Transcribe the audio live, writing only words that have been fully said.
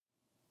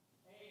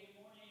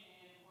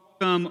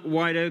Welcome,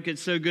 White Oak.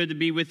 It's so good to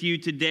be with you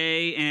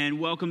today, and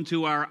welcome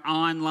to our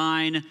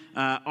online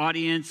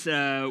audience,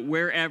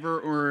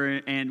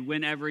 wherever and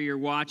whenever you're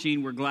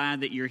watching. We're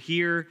glad that you're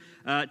here.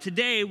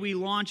 Today, we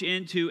launch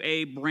into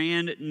a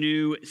brand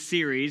new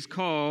series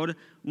called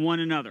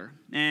One Another.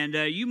 And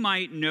you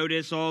might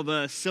notice all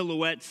the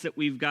silhouettes that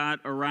we've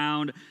got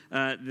around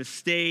the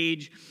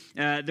stage.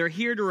 They're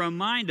here to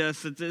remind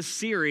us that this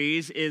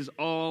series is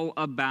all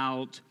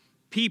about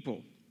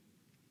people.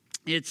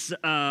 It's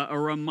a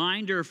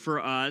reminder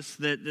for us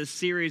that this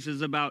series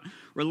is about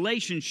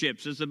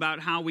relationships. It's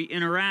about how we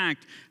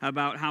interact,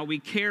 about how we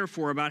care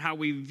for, about how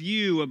we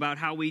view, about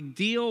how we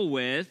deal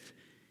with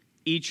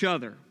each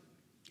other.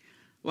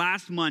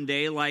 Last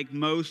Monday, like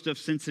most of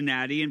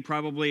Cincinnati and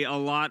probably a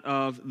lot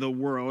of the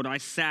world, I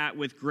sat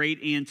with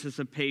great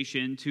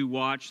anticipation to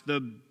watch the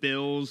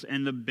Bills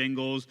and the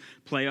Bengals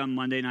play on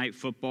Monday Night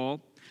Football.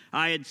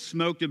 I had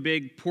smoked a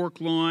big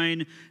pork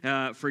loin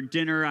for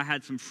dinner. I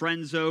had some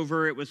friends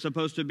over. It was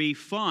supposed to be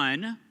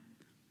fun,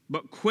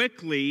 but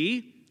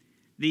quickly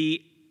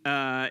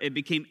it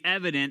became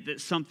evident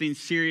that something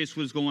serious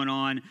was going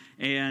on,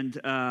 and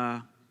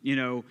that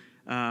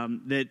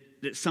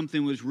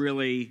something was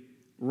really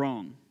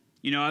wrong.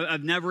 You know,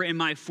 I've never in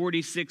my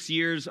 46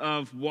 years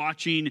of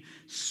watching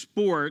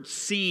sports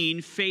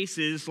seen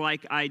faces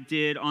like I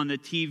did on the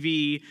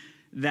TV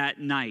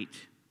that night.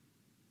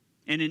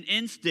 In an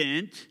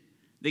instant,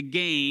 the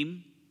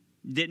game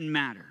didn't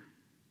matter.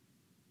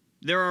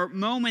 There are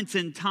moments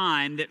in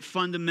time that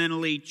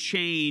fundamentally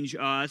change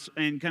us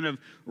and kind of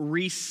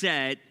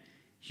reset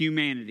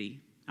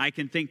humanity. I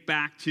can think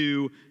back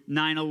to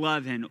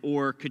 9/11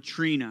 or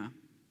Katrina.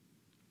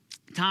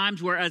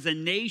 Times where as a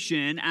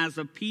nation, as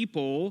a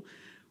people,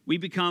 we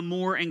become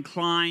more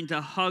inclined to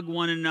hug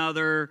one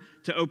another,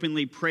 to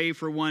openly pray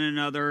for one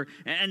another.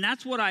 And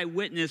that's what I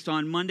witnessed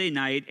on Monday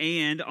night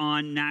and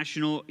on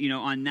national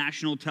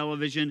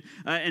television.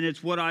 And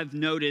it's what I've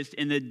noticed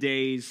in the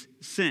days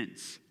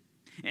since.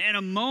 In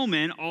a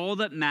moment, all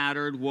that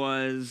mattered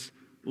was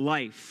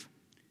life.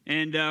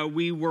 And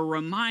we were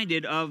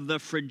reminded of the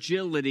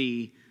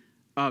fragility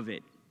of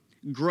it.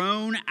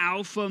 Grown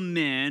alpha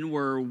men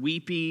were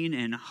weeping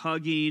and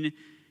hugging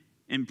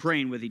and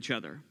praying with each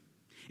other.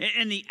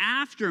 In the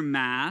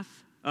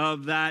aftermath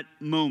of that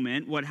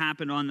moment, what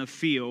happened on the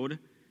field,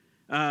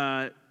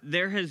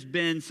 there has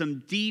been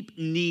some deep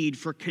need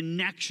for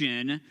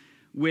connection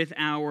with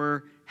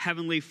our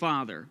Heavenly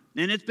Father.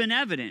 And it's been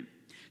evident.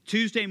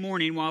 Tuesday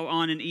morning, while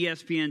on an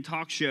ESPN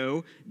talk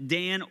show,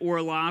 Dan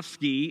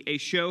Orlovsky, a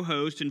show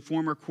host and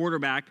former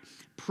quarterback,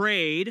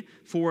 prayed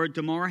for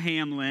Damar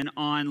Hamlin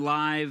on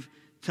live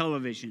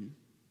television.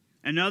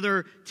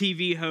 Another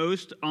TV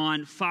host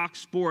on Fox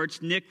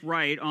Sports, Nick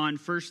Wright, on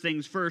First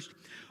Things First,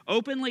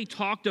 openly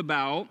talked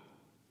about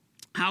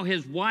how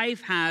his wife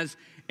has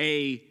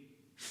a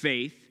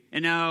faith,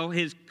 and now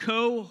his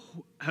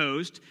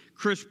co-host,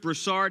 Chris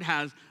Broussard,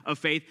 has a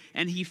faith,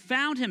 and he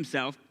found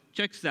himself,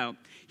 check this out,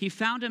 he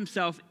found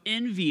himself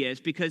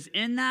envious because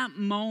in that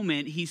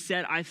moment, he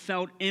said, I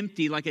felt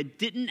empty, like I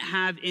didn't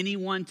have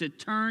anyone to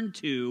turn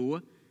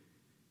to.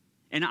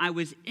 And I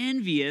was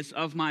envious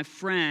of my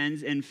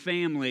friends and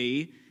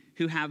family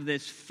who have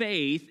this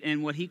faith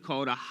in what he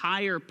called a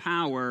higher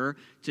power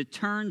to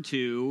turn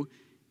to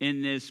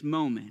in this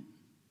moment.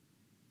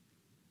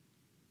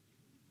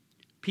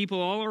 People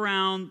all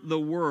around the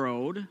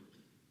world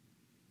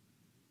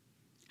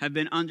have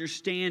been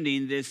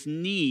understanding this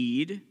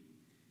need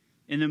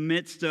in the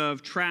midst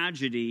of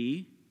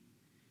tragedy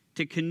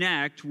to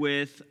connect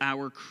with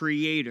our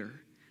Creator.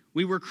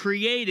 We were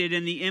created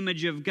in the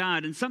image of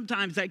God, and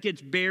sometimes that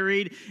gets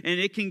buried and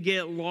it can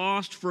get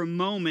lost for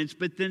moments,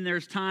 but then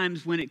there's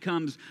times when it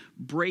comes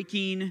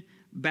breaking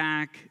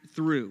back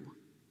through,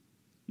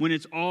 when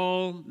it's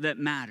all that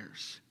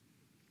matters.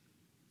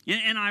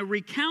 And I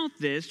recount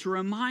this to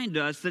remind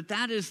us that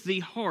that is the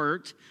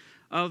heart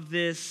of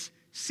this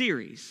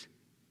series,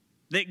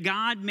 that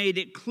God made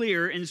it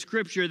clear in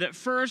Scripture that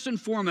first and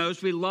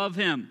foremost we love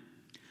Him.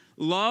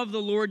 Love the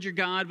Lord your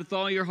God with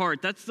all your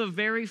heart. That's the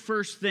very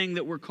first thing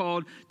that we're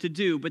called to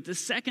do. But the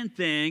second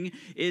thing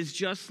is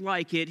just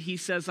like it. He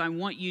says, I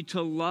want you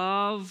to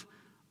love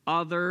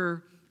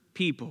other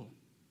people.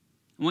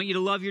 I want you to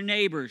love your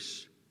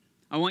neighbors.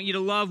 I want you to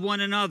love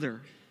one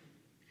another.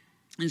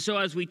 And so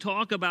as we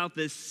talk about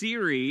this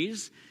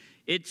series,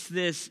 it's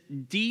this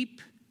deep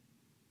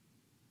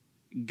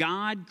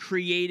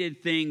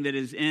God-created thing that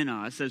is in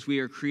us as we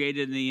are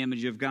created in the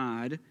image of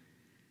God.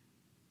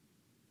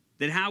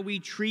 That how we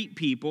treat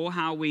people,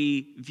 how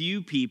we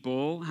view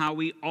people, how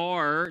we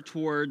are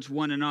towards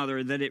one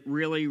another, that it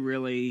really,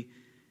 really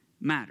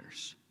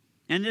matters.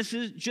 And this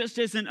just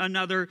isn't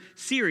another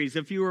series.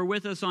 If you were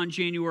with us on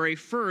January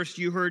 1st,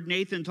 you heard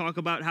Nathan talk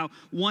about how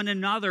one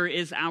another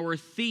is our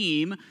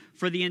theme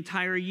for the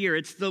entire year.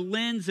 It's the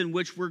lens in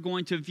which we're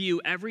going to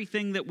view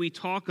everything that we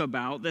talk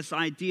about, this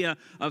idea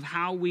of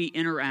how we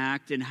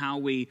interact and how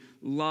we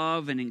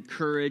love and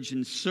encourage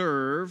and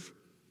serve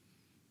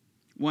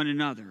one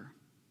another.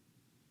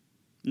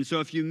 And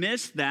so if you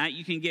missed that,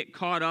 you can get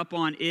caught up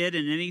on it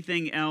and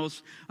anything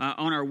else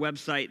on our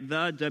website,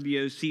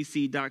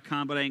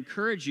 thewocc.com. But I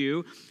encourage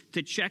you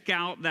to check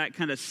out that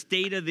kind of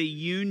State of the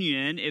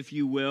Union, if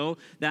you will,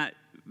 that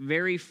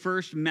very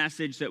first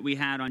message that we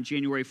had on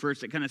January 1st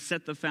that kind of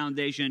set the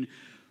foundation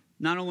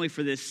not only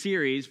for this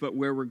series, but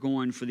where we're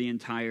going for the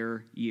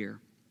entire year.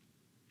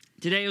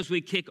 Today, as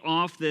we kick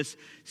off this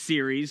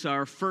series,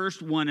 our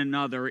first one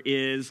another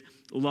is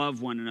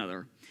love one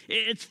another.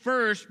 It's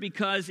first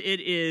because it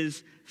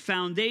is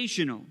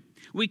foundational.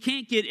 We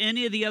can't get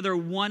any of the other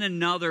one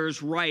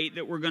another's right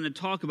that we're going to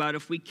talk about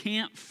if we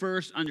can't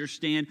first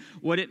understand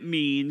what it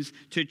means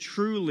to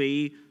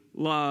truly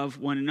love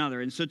one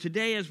another. And so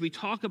today, as we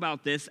talk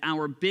about this,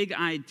 our big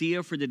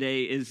idea for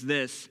today is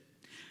this: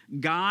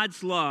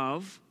 God's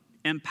love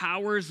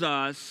empowers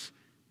us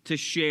to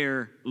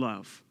share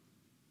love.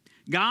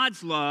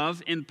 God's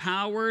love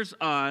empowers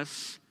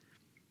us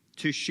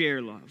to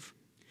share love.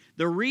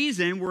 The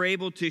reason we're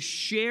able to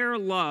share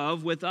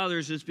love with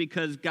others is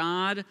because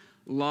God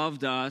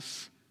loved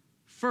us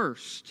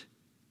first.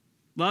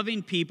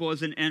 Loving people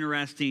is an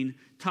interesting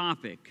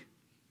topic.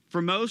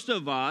 For most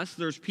of us,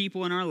 there's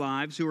people in our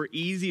lives who are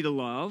easy to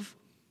love,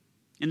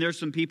 and there's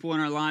some people in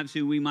our lives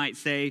who we might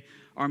say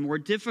are more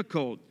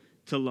difficult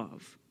to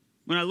love.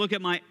 When I look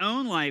at my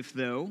own life,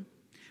 though,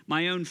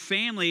 my own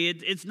family,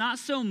 it's not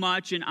so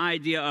much an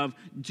idea of,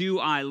 do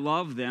I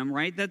love them,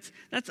 right? That's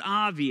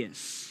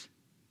obvious.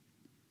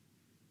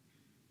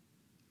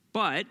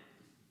 But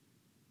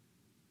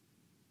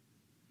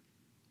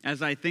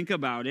as I think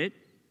about it,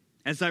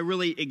 as I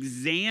really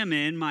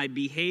examine my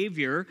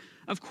behavior,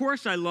 of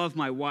course I love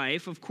my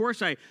wife, of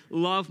course I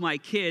love my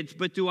kids,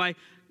 but do I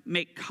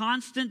make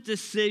constant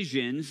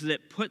decisions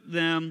that put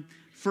them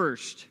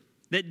first,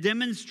 that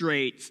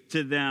demonstrates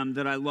to them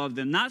that I love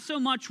them? Not so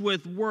much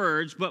with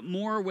words, but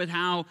more with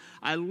how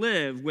I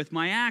live, with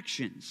my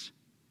actions.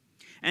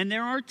 And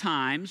there are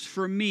times,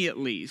 for me at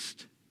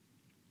least,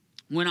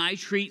 when I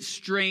treat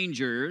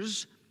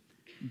strangers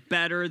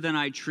better than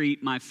I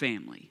treat my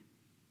family.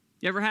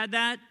 You ever had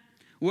that?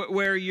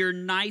 Where you're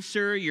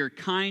nicer, you're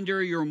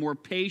kinder, you're more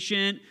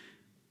patient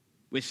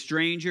with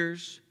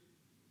strangers,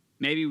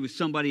 maybe with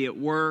somebody at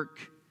work,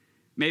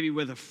 maybe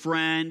with a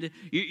friend.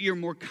 You're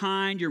more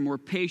kind, you're more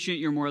patient,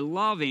 you're more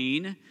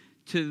loving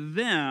to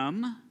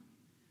them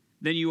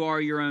than you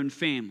are your own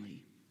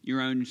family,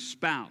 your own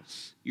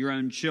spouse, your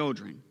own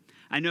children.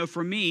 I know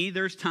for me,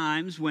 there's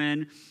times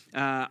when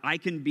I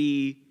can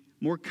be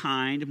more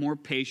kind, more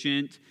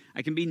patient,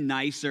 I can be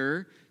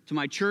nicer to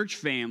my church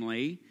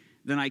family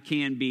than I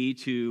can be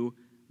to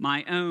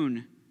my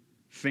own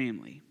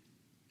family,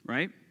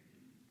 right?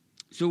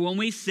 So when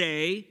we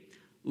say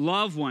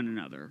love one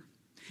another,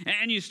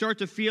 and you start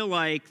to feel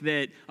like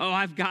that, oh,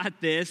 I've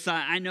got this.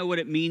 I know what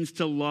it means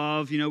to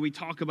love. You know, we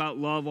talk about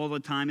love all the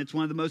time. It's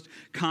one of the most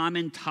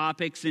common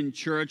topics in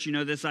church, you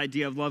know, this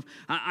idea of love.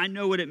 I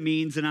know what it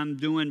means, and I'm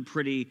doing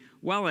pretty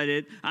well at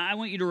it. I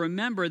want you to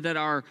remember that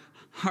our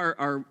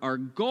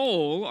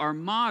goal, our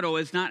motto,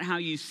 is not how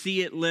you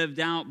see it lived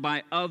out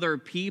by other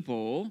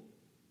people.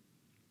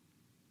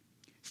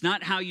 It's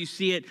not how you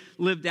see it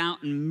lived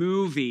out in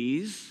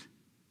movies.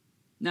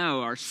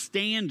 No, our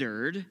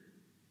standard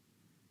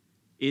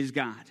is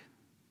God.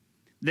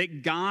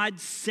 That God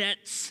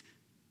sets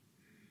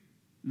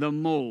the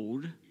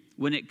mold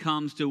when it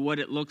comes to what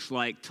it looks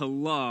like to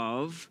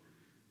love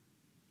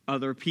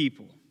other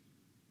people.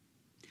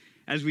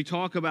 As we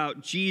talk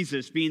about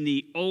Jesus being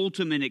the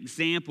ultimate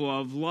example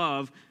of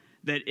love,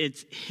 that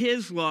it's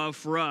His love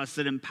for us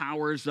that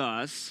empowers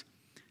us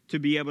to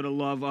be able to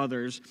love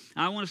others.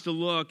 I want us to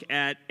look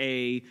at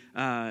an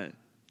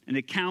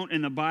account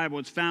in the Bible.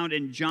 It's found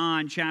in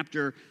John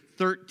chapter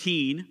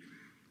 13.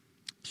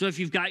 So if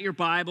you've got your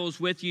Bibles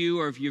with you,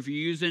 or if you're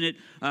using it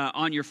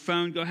on your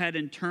phone, go ahead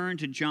and turn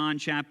to John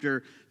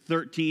chapter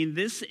 13.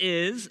 This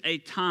is a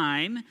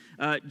time,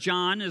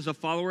 John is a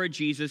follower of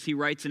Jesus. He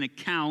writes an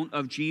account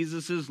of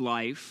Jesus'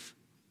 life.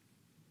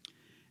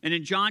 And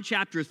in John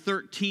chapter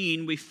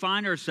 13, we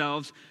find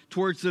ourselves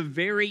towards the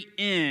very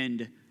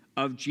end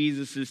of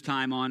Jesus'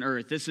 time on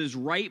earth. This is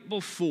right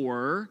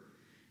before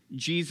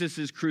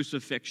Jesus'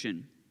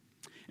 crucifixion.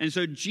 And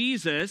so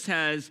Jesus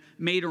has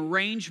made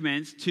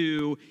arrangements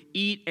to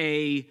eat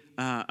a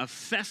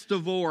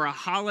festival or a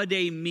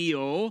holiday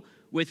meal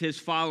with his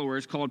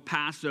followers called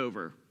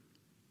Passover.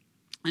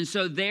 And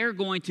so they're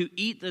going to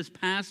eat this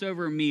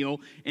Passover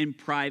meal in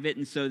private.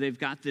 And so they've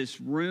got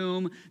this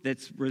room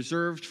that's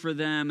reserved for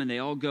them, and they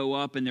all go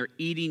up and they're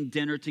eating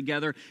dinner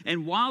together.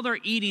 And while they're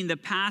eating the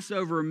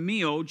Passover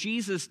meal,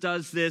 Jesus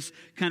does this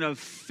kind of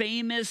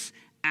famous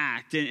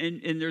act.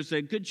 And there's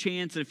a good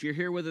chance that if you're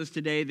here with us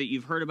today that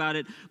you've heard about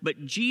it.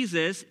 But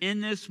Jesus,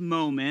 in this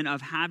moment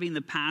of having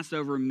the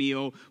Passover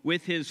meal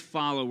with his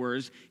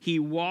followers, he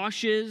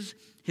washes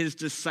his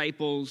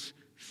disciples'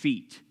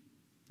 feet.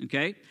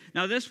 Okay?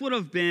 Now, this would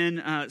have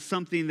been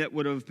something that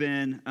would have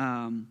been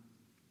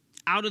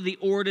out of the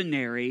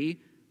ordinary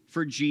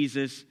for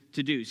Jesus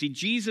to do. See,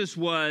 Jesus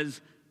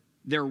was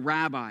their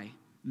rabbi,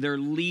 their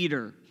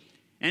leader.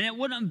 And it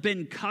wouldn't have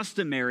been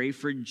customary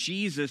for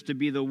Jesus to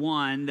be the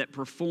one that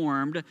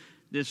performed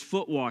this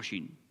foot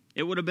washing.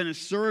 It would have been a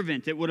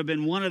servant. It would have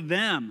been one of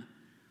them.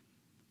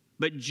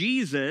 But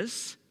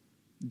Jesus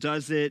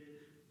does it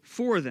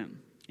for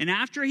them. And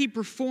after he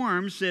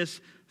performs this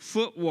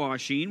foot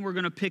washing, we're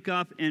going to pick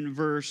up in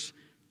verse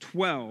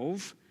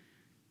 12.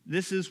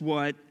 This is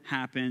what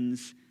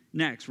happens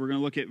next. We're going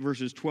to look at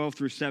verses 12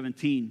 through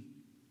 17.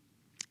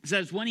 It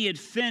says, when he had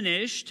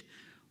finished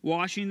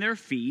washing their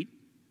feet,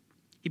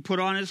 he put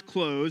on his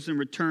clothes and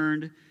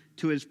returned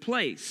to his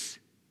place.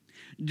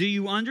 Do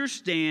you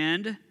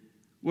understand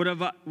what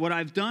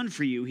I've done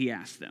for you? He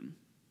asked them.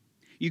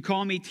 You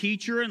call me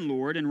teacher and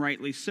Lord, and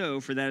rightly so,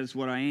 for that is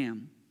what I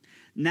am.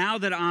 Now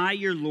that I,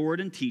 your Lord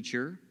and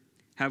teacher,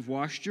 have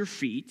washed your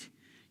feet,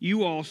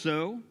 you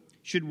also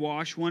should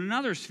wash one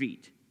another's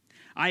feet.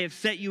 I have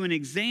set you an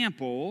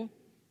example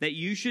that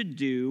you should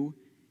do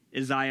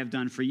as I have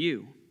done for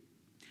you.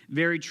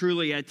 Very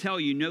truly, I tell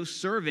you, no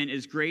servant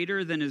is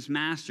greater than his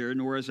master,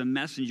 nor is a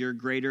messenger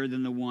greater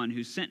than the one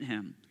who sent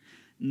him.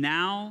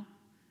 Now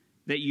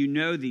that you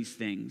know these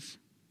things,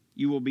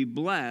 you will be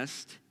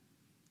blessed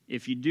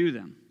if you do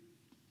them.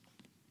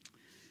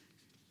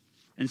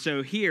 And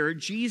so here,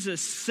 Jesus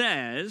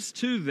says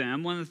to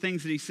them, one of the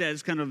things that he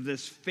says, kind of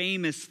this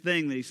famous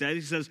thing that he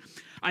says,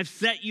 I've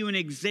set you an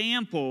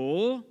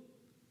example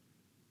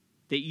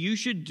that you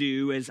should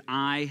do as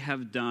I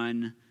have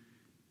done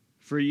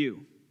for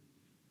you.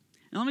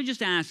 Now let me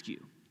just ask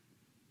you,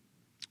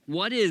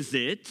 what is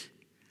it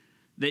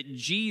that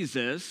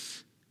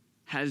Jesus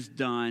has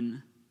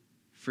done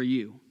for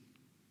you?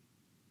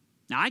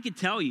 Now I could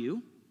tell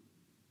you,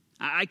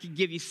 I could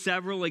give you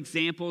several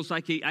examples,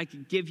 I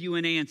could give you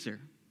an answer.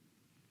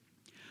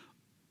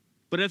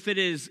 But if it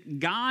is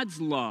God's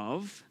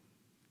love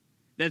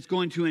that's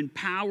going to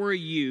empower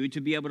you to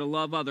be able to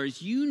love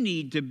others, you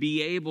need to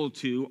be able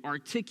to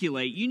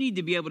articulate, you need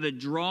to be able to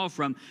draw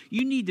from,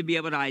 you need to be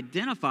able to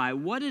identify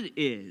what it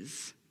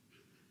is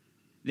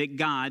that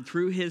God,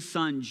 through his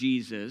son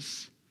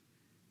Jesus,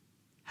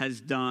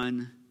 has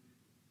done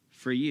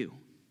for you.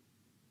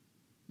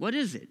 What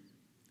is it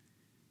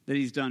that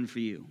he's done for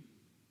you?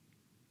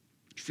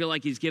 You feel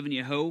like he's given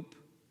you hope?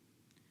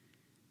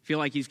 Feel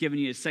like he's given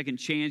you a second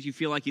chance? You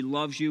feel like he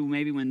loves you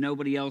maybe when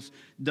nobody else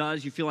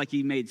does? You feel like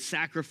he made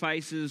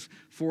sacrifices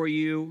for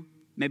you?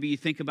 Maybe you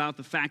think about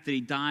the fact that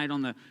he died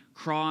on the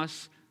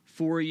cross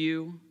for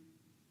you.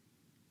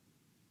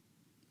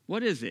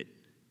 What is it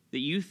that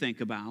you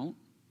think about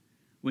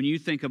when you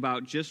think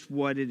about just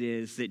what it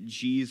is that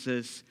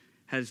Jesus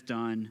has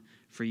done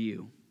for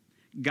you?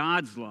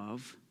 God's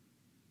love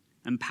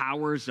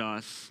empowers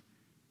us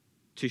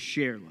to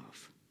share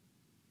love.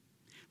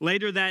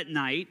 Later that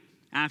night,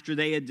 after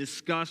they had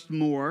discussed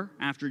more,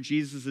 after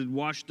Jesus had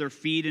washed their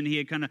feet and he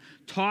had kind of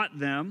taught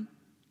them,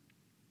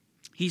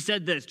 he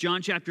said this,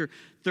 John chapter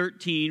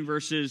 13,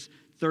 verses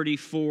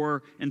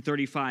 34 and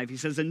 35. He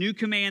says, a new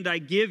command I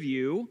give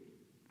you,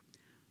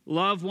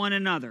 love one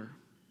another.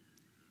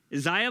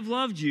 As I have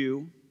loved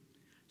you,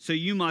 so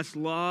you must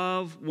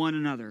love one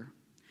another.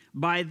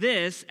 By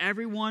this,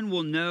 everyone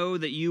will know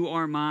that you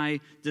are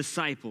my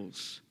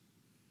disciples,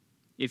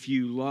 if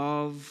you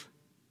love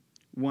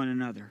one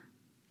another.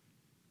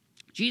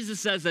 Jesus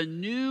says, a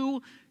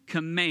new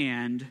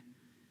command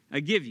I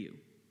give you.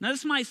 Now,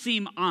 this might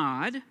seem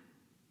odd,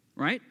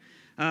 right?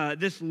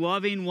 This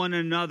loving one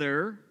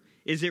another,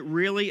 is it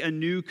really a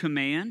new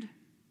command?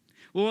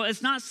 Well,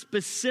 it's not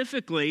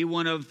specifically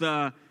one of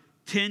the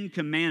 10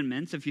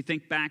 commandments, if you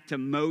think back to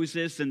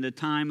Moses and the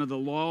time of the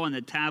law and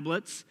the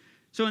tablets.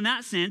 So in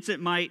that sense, it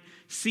might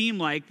seem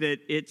like that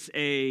it's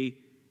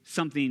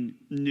something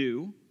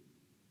new.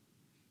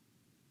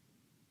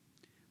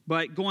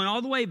 But going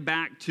all the way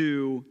back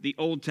to the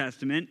Old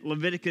Testament,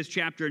 Leviticus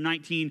chapter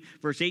 19,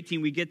 verse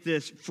 18, we get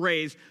this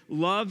phrase,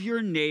 love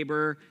your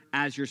neighbor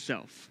as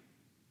yourself.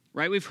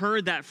 Right? We've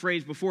heard that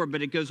phrase before,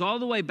 but it goes all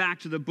the way back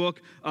to the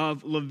book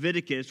of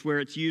Leviticus, where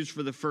it's used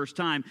for the first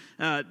time.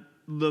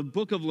 The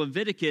book of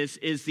Leviticus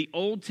is the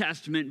Old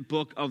Testament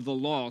book of the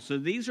law. So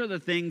these are the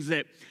things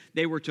that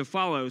they were to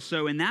follow.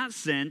 So in that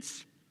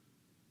sense,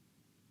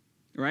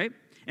 right?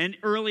 And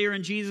earlier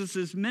in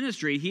Jesus'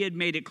 ministry, he had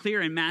made it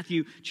clear in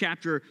Matthew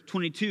chapter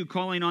 22,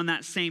 calling on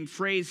that same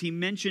phrase, he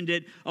mentioned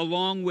it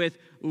along with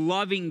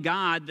loving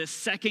God, the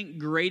second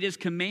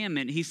greatest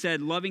commandment. He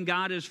said, loving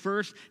God is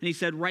first, and he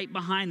said right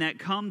behind that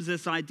comes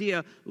this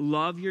idea,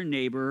 love your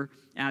neighbor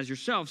as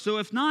yourself. So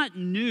if not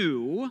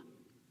new,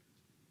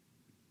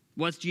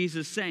 what's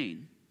Jesus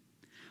saying?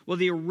 Well,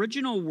 the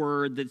original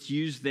word that's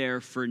used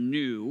there for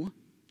new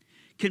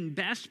can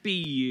best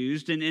be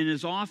used and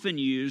is often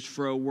used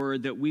for a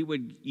word that we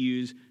would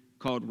use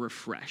called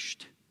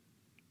refreshed.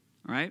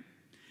 All right?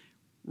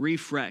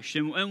 Refreshed.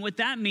 And what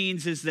that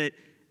means is that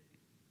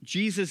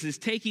Jesus is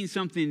taking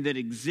something that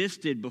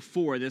existed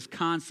before, this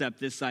concept,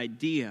 this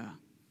idea,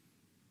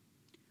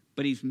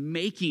 but he's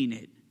making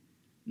it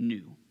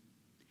new.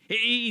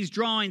 He's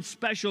drawing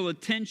special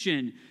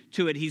attention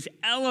to it. He's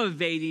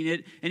elevating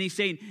it, and he's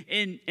saying,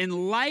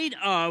 in light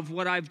of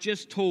what I've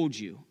just told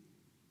you,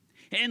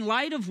 In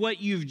light of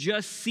what you've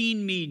just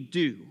seen me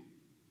do,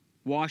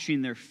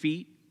 washing their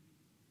feet,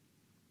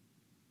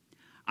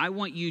 I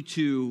want you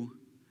to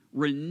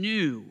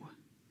renew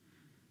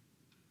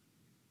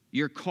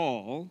your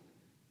call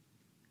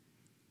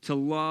to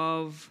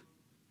love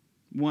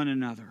one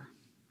another.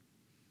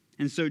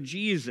 And so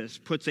Jesus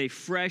puts a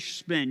fresh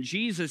spin.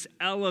 Jesus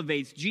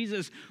elevates,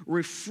 Jesus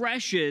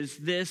refreshes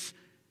this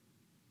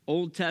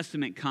Old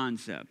Testament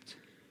concept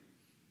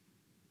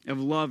of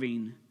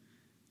loving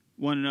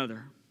one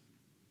another.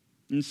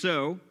 And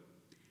so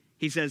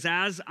he says,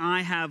 as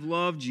I have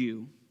loved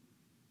you,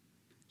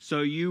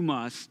 so you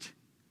must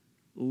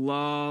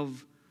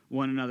love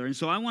one another. And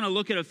so I want to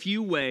look at a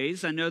few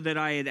ways. I know that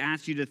I had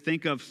asked you to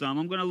think of some.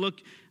 I'm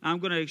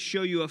going to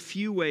show you a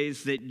few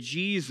ways that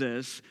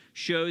Jesus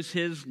shows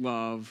his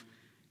love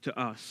to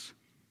us.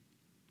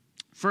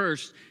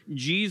 First,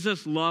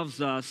 Jesus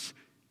loves us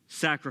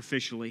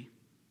sacrificially.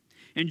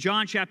 In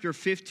John chapter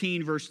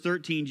 15, verse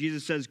 13,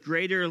 Jesus says,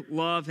 greater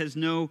love has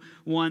no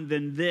one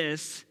than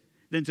this,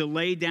 than to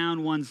lay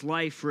down one's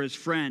life for his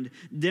friend.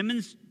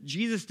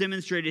 Jesus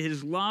demonstrated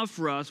his love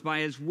for us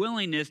by his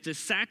willingness to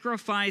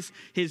sacrifice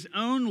his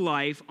own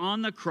life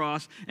on the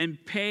cross and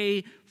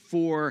pay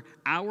for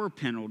our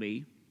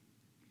penalty,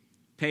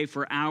 pay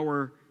for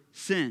our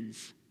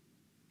sins.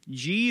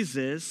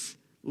 Jesus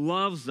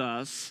loves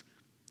us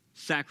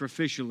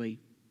sacrificially.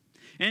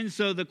 And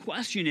so the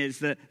question is,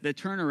 the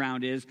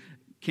turnaround is,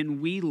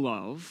 can we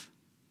love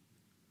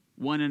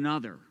one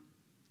another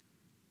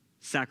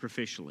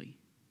sacrificially?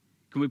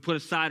 Can we put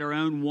aside our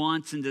own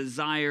wants and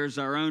desires,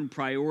 our own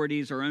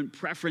priorities, our own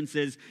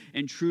preferences,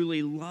 and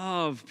truly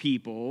love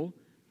people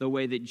the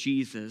way that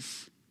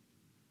Jesus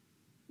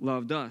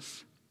loved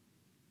us?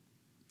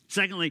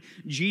 Secondly,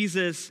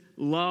 Jesus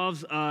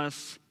loves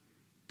us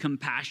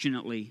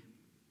compassionately.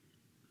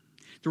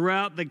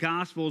 Throughout the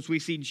Gospels, we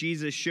see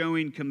Jesus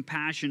showing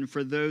compassion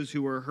for those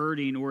who are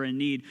hurting or in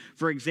need.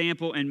 For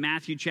example, in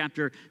Matthew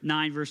chapter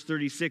 9, verse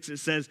 36, it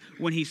says,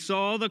 when he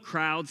saw the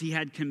crowds, he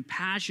had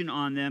compassion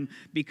on them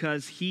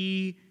because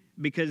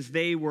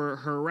they were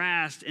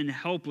harassed and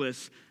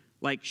helpless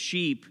like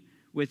sheep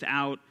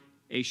without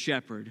a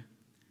shepherd.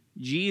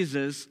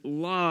 Jesus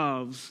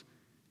loves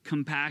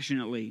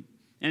compassionately.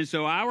 And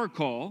so our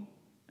call,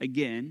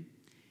 again,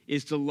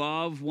 is to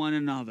love one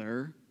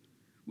another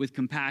with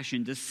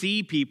compassion, to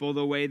see people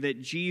the way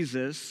that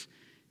Jesus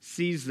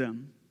sees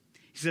them.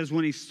 He says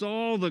when he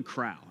saw the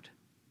crowd,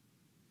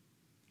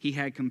 he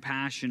had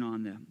compassion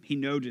on them. He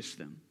noticed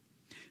them.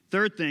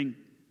 Third thing,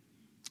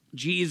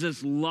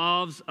 Jesus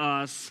loves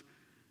us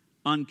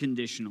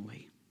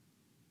unconditionally.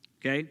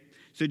 Okay?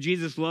 So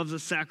Jesus loves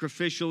us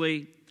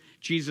sacrificially.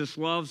 Jesus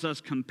loves us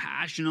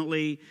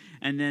compassionately.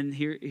 And then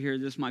here,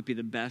 this might be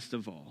the best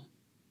of all.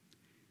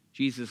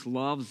 Jesus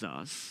loves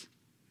us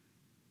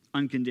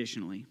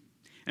unconditionally.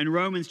 In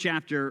Romans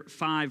chapter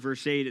 5,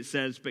 verse 8, it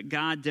says, but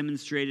God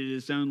demonstrated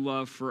his own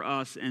love for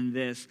us in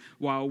this,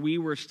 while we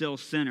were still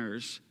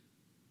sinners,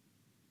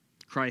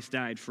 Christ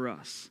died for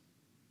us.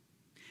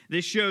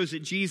 This shows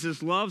that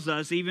Jesus loves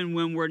us even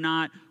when we're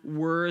not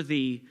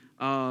worthy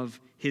of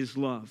his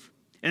love.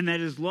 And that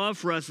his love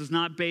for us is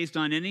not based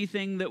on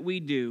anything that we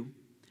do.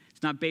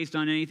 It's not based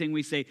on anything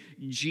we say.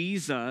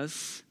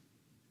 Jesus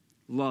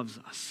loves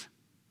us,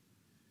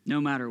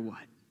 no matter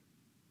what.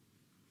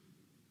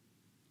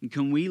 And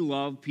can we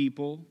love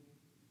people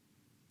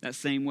that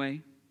same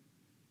way?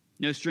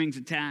 No strings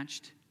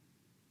attached,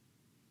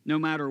 no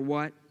matter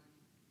what.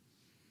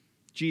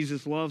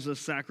 Jesus loves us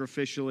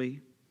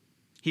sacrificially.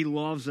 He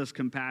loves us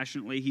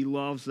compassionately. He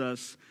loves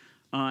us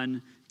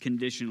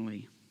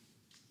unconditionally.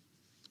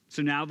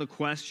 So now the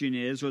question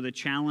is, or the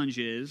challenge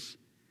is,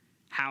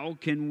 how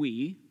can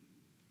we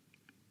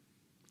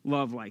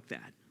love like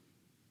that?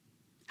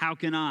 How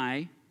can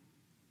I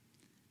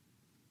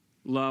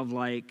love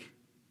like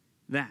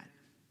that?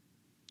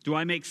 Do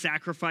I make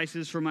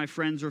sacrifices for my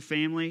friends or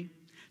family?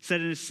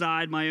 Setting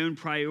aside my own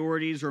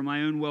priorities or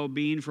my own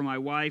well-being for my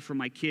wife, for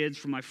my kids,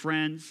 for my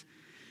friends?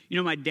 You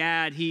know, my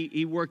dad,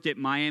 he worked at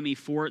Miami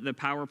Fort, the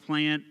power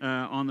plant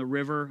on the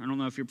river. I don't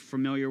know if you're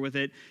familiar with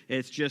it.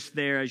 It's just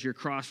there as you're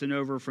crossing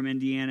over from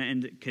Indiana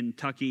into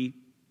Kentucky.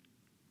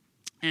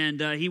 And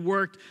he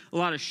worked a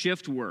lot of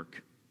shift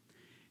work.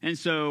 And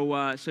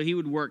so he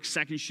would work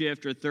second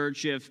shift or third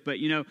shift. But,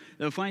 you know,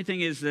 the funny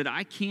thing is that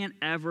I can't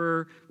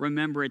ever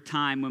remember a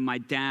time when my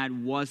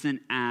dad wasn't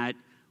at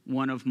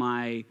one of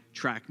my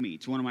track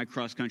meets, one of my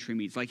cross-country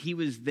meets. Like, he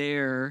was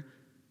there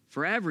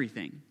for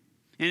everything.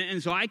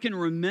 And so I can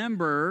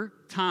remember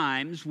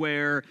times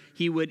where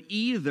he would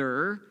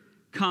either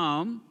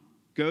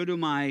go to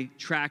my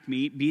track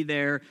meet, be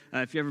there.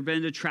 If you've ever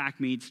been to track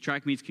meets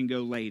can go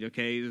late,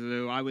 okay?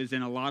 So I was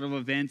in a lot of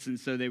events, and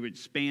so they would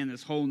span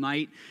this whole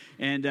night.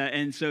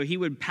 And so he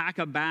would pack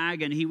a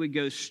bag, and he would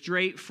go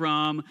straight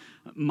from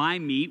my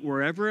meet,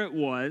 wherever it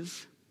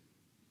was,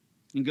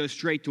 and go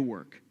straight to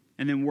work,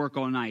 and then work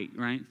all night,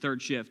 right?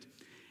 Third shift.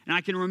 And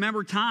I can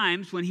remember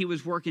times when he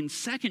was working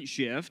second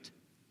shift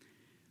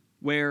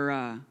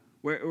where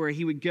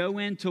he would go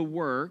into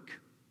work,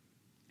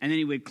 And then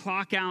he would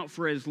clock out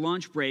for his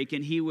lunch break,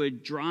 and he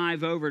would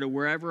drive over to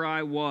wherever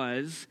I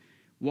was,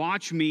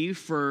 watch me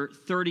for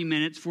 30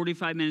 minutes,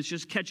 45 minutes,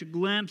 just catch a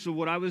glimpse of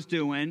what I was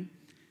doing,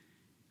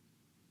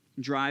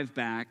 and drive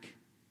back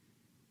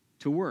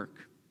to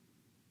work.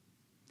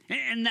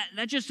 And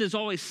that just has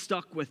always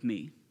stuck with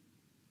me.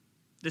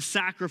 The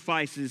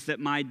sacrifices that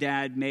my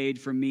dad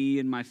made for me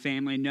and my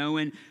family,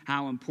 knowing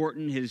how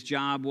important his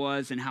job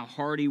was and how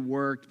hard he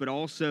worked, but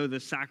also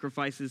the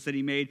sacrifices that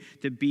he made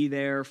to be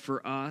there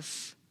for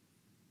us.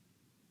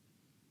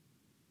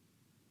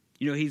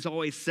 You know, he's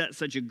always set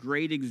such a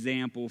great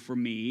example for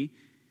me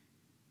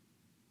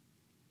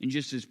in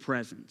just his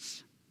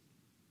presence.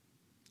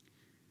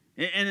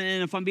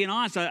 And if I'm being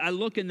honest, I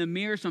look in the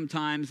mirror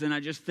sometimes and I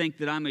just think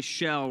that I'm a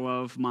shell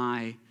of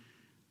my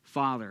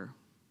father.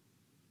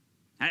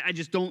 I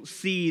just don't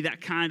see that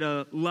kind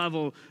of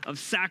level of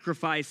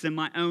sacrifice in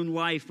my own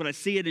life, but I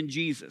see it in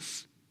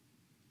Jesus.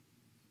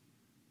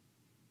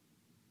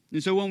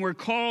 And so when we're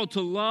called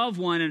to love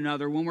one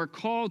another, when we're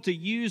called to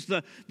use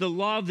the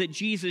love that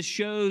Jesus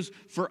shows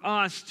for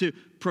us to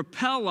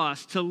propel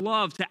us to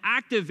love, to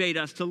activate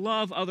us to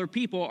love other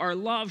people, our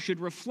love should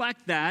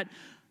reflect that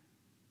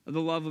of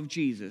the love of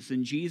Jesus.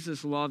 And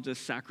Jesus loved us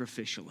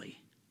sacrificially.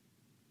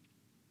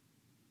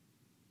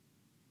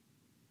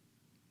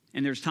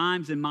 And there's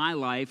times in my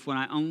life when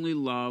I only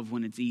love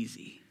when it's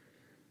easy.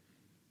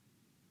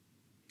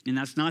 And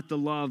that's not the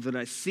love that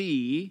I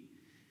see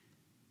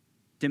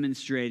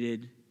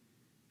demonstrated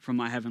from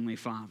my Heavenly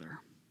Father.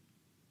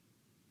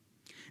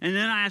 And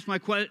then I ask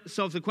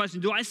myself the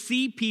question, do I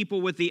see people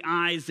with the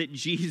eyes that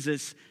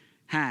Jesus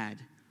had?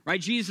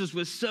 Right? Jesus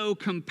was so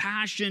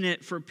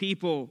compassionate for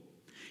people.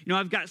 You know,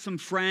 I've got some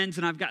friends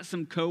and I've got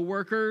some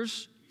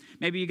coworkers.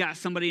 Maybe you got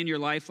somebody in your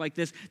life like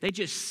this. They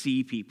just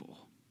see people.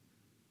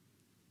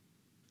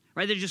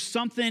 Right? There's just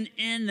something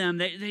in them.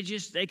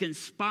 They can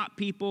spot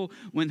people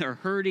when they're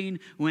hurting,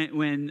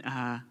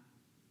 when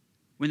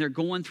they're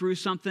going through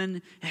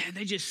something.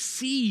 They just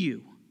see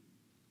you.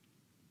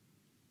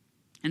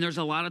 And there's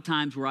a lot of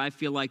times where I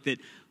feel like that,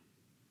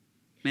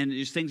 man,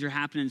 just things are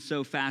happening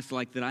so fast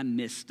like that I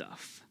miss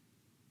stuff.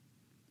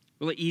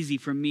 Really easy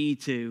for me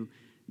to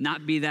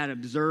not be that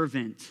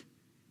observant.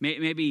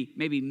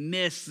 Maybe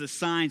miss the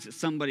signs that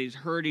somebody's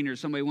hurting or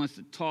somebody wants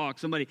to talk.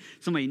 Somebody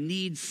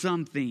needs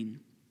something.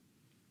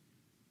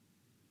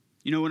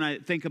 You know, when I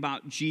think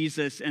about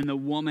Jesus and the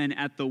woman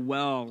at the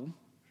well,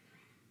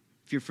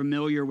 if you're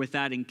familiar with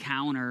that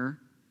encounter,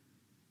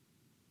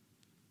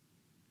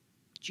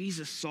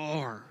 Jesus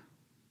saw her,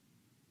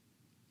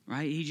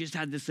 right? He just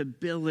had this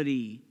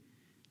ability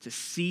to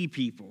see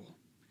people,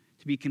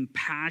 to be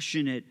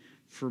compassionate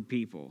for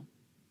people.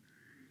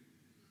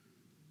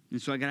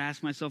 And so I got to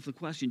ask myself the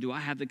question, do I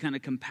have the kind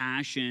of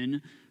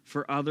compassion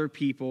for other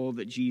people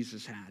that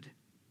Jesus had?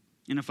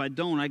 And if I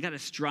don't, I got to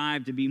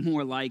strive to be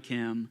more like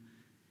him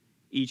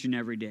each and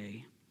every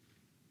day.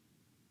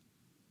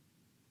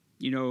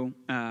 You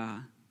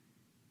know,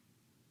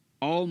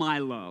 all my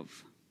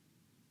love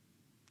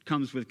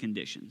comes with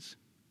conditions.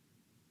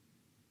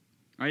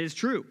 Right? It's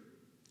true.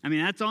 I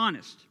mean, that's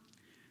honest.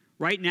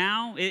 Right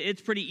now,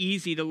 it's pretty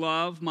easy to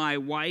love my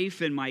wife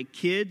and my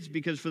kids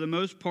because for the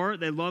most part,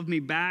 they love me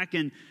back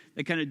and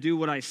they kind of do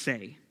what I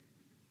say.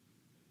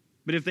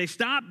 But if they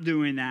stop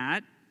doing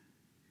that,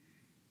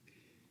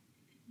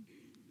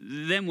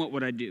 then what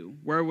would I do?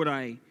 Where would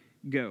I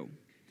go?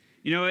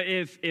 You know,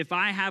 if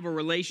I have a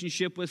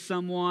relationship with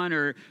someone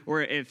or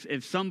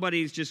if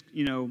somebody's just,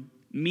 you know,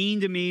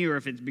 mean to me or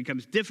if it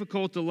becomes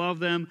difficult to love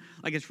them,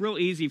 like it's real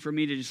easy for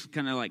me to just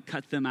kind of like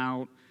cut them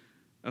out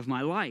of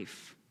my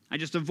life. I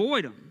just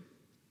avoid them.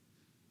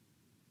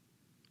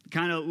 The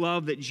kind of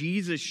love that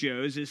Jesus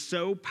shows is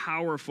so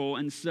powerful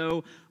and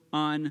so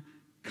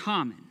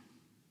uncommon.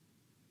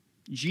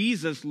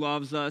 Jesus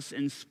loves us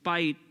in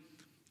spite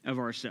of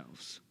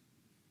ourselves.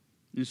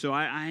 And so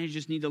I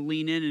just need to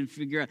lean in and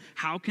figure out,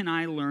 how can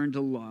I learn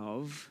to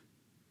love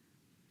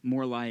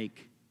more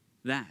like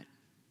that?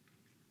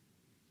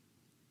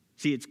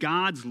 See, it's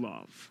God's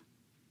love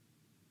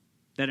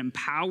that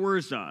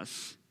empowers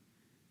us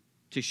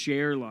to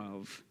share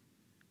love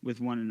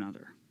with one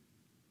another.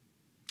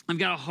 I've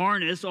got to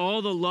harness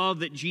all the love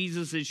that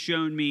Jesus has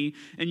shown me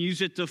and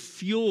use it to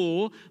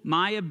fuel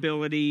my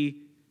ability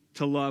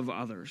to love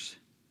others.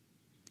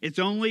 It's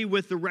only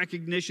with the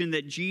recognition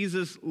that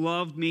Jesus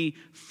loved me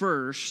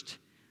first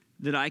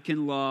that I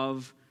can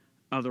love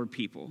other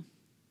people.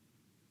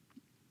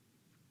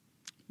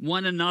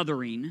 One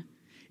anothering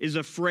is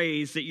a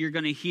phrase that you're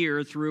going to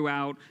hear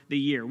throughout the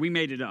year. We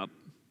made it up,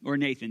 or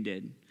Nathan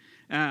did.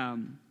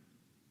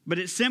 But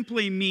it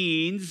simply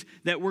means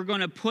that we're going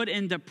to put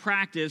into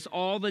practice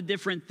all the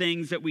different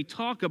things that we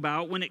talk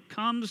about when it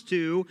comes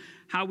to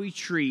how we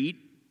treat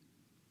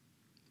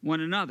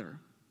one another.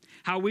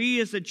 How we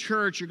as a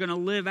church are going to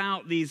live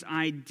out these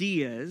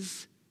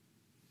ideas.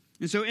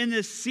 And so in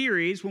this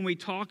series, when we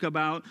talk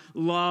about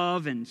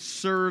love and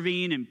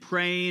serving and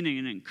praying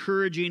and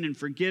encouraging and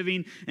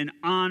forgiving and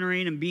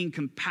honoring and being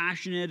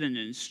compassionate and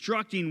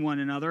instructing one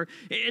another,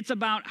 it's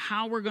about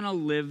how we're going to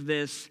live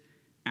this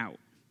out.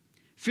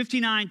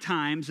 59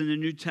 times in the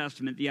New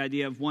Testament, the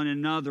idea of one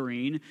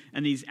anothering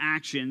and these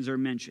actions are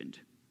mentioned.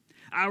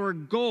 Our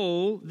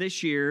goal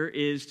this year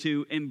is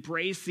to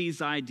embrace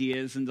these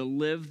ideas and to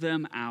live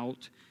them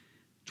out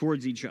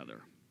towards each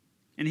other.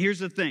 And here's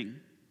the thing.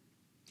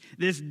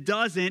 This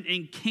doesn't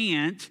and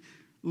can't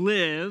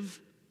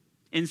live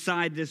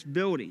inside this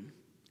building.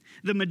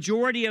 The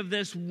majority of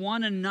this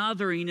one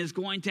anothering is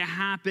going to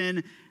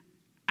happen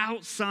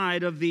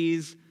outside of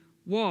these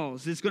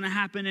walls. It's going to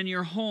happen in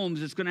your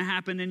homes. It's going to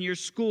happen in your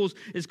schools.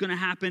 It's going to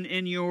happen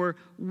in your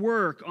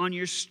work, on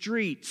your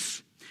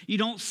streets. You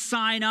don't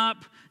sign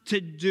up to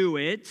do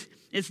it.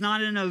 It's not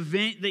an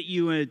event that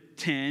you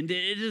attend.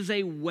 It is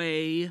a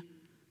way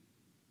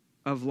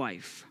of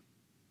life.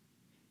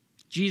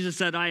 Jesus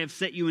said, I have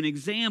set you an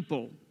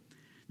example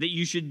that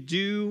you should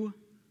do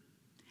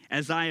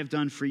as I have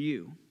done for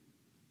you.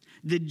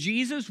 Did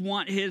Jesus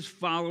want his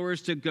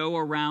followers to go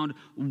around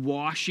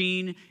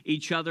washing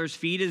each other's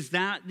feet? Is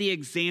that the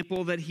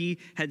example that he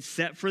had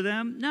set for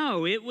them?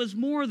 No, it was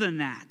more than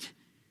that.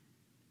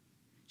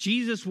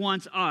 Jesus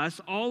wants us,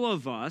 all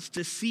of us,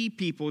 to see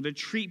people, to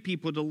treat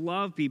people, to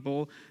love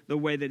people the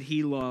way that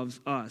he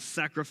loves us,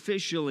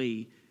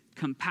 sacrificially,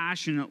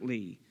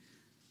 compassionately,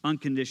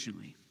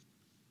 unconditionally.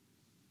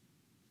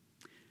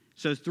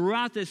 So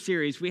throughout this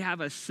series, we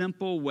have a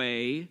simple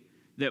way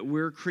that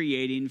we're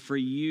creating for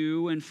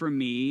you and for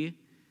me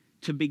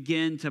to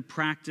begin to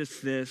practice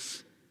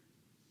this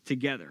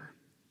together.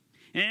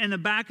 In the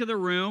back of the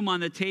room, on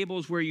the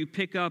tables where you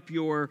pick up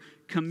your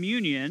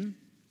communion,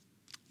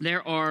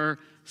 there are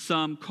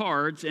some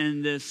cards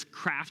in this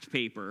craft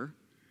paper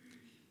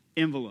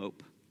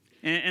envelope.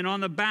 And on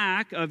the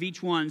back of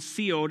each one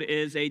sealed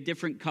is a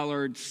different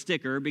colored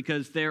sticker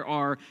because there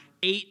are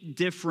 8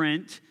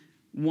 different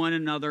one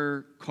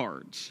another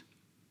cards.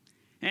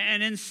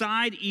 And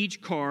inside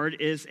each card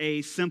is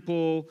a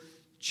simple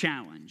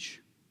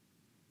challenge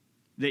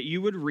that you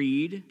would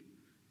read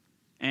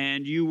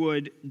and you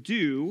would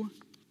do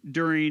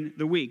during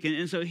the week.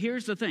 And so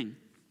here's the thing.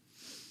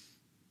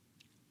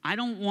 I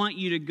don't want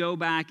you to go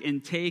back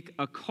and take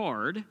a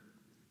card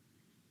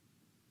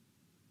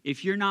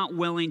if you're not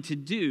willing to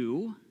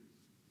do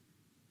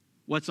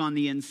what's on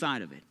the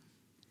inside of it.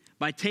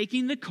 By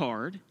taking the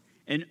card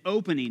and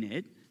opening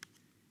it,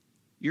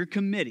 you're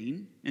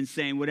committing and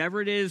saying, whatever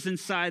it is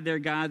inside there,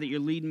 God, that you're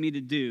leading me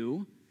to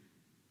do,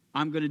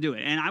 I'm going to do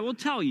it. And I will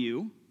tell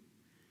you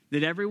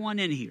that everyone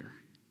in here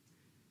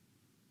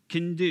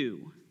can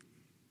do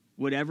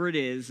whatever it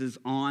is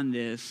on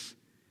this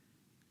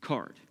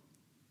card.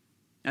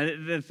 Now,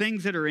 the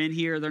things that are in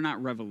here, they're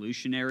not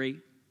revolutionary.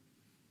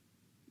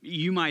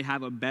 You might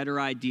have a better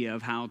idea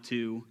of how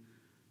to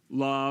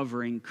love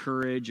or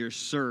encourage or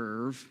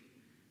serve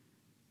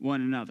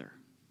one another.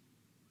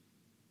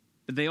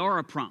 But they are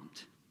a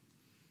prompt.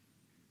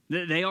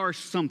 They are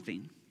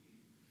something.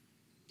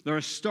 They're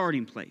a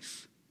starting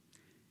place.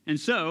 And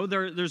so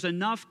there's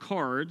enough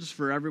cards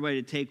for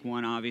everybody to take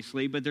one,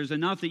 obviously, but there's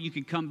enough that you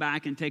could come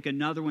back and take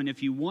another one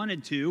if you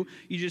wanted to.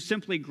 You just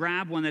simply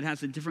grab one that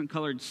has a different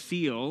colored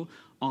seal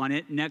on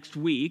it next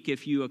week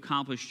if you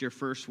accomplished your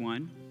first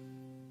one.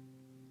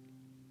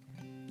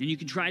 And you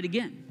can try it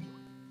again.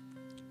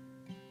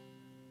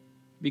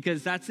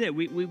 Because that's it.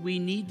 We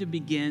need to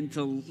begin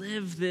to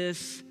live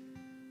this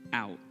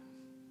out.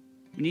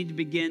 We need to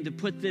begin to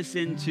put this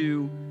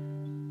into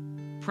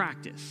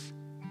practice.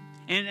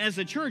 And as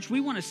a church,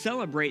 we want to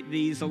celebrate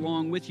these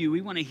along with you.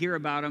 We want to hear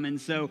about them.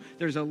 And so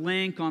there's a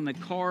link on the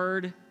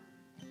card.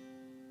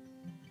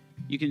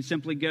 You can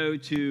simply go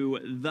to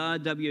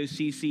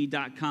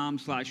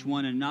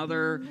thewcc.com/one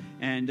another,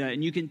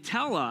 and you can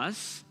tell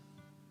us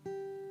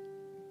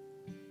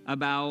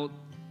about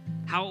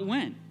how it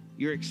went,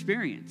 your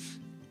experience.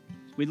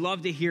 We'd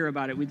love to hear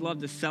about it. We'd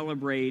love to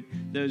celebrate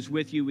those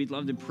with you. We'd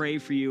love to pray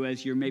for you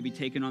as you're maybe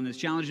taking on this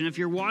challenge. And if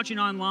you're watching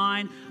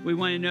online, we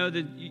want to know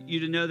that you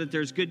to know that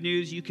there's good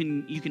news. You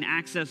can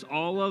access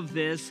all of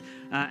this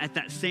at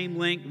that same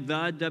link,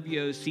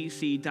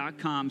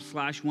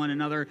 thewcc.com/one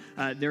another.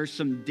 There's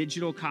some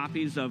digital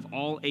copies of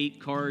all 8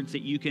 cards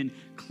that you can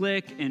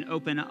click and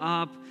open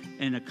up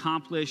and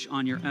accomplish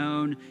on your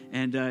own.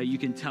 And you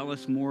can tell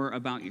us more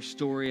about your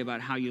story,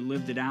 about how you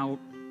lived it out.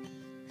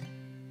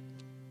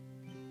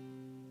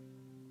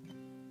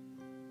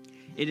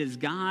 It is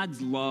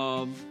God's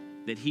love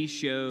that he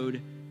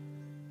showed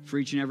for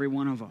each and every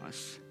one of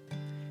us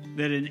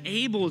that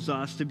enables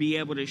us to be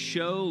able to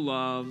show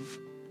love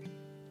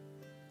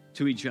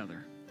to each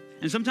other.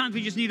 And sometimes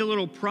we just need a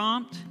little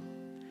prompt,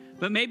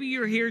 but maybe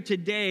you're here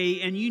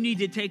today and you need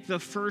to take the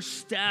first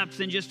steps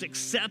in just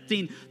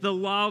accepting the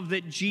love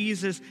that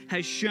Jesus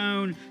has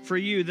shown for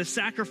you, the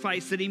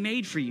sacrifice that he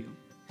made for you.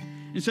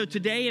 And so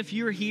today, if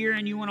you're here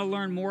and you want to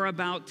learn more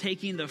about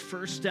taking the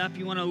first step,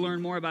 you want to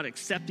learn more about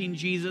accepting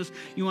Jesus,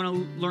 you want to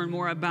learn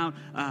more about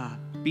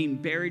being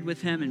buried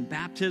with him in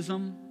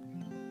baptism,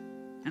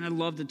 and I'd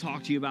love to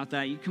talk to you about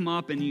that. You come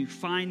up and you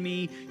find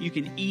me. You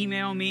can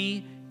email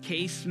me,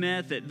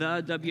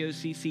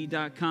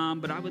 ksmith@thewcc.com,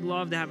 but I would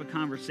love to have a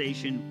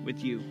conversation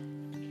with you.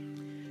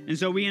 And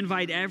so we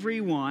invite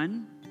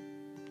everyone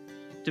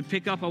to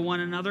pick up a one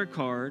another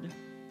card.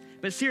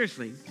 But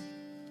seriously,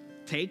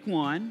 take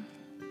one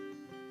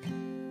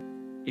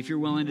if you're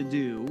willing to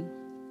do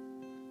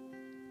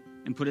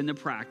and put into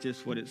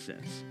practice what it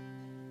says.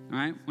 All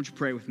right? Why don't you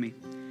pray with me?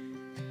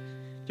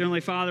 Dear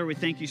Heavenly Father, we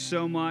thank you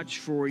so much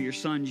for your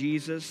son,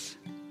 Jesus.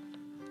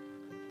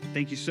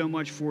 Thank you so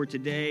much for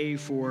today,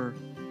 for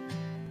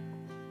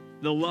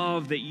the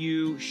love that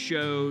you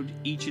showed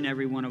each and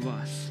every one of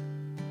us.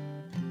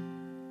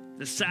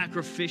 The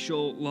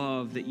sacrificial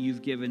love that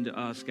you've given to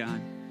us,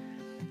 God.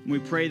 And we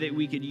pray that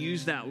we could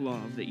use that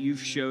love that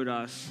you've showed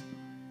us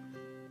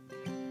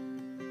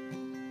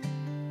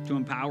to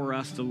empower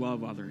us to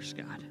love others,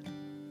 God.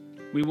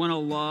 We want to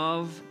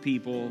love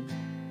people.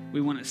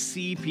 We want to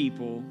see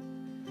people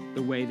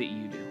the way that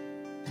you do.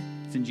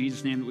 It's in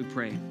Jesus' name that we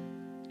pray.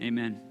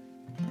 Amen.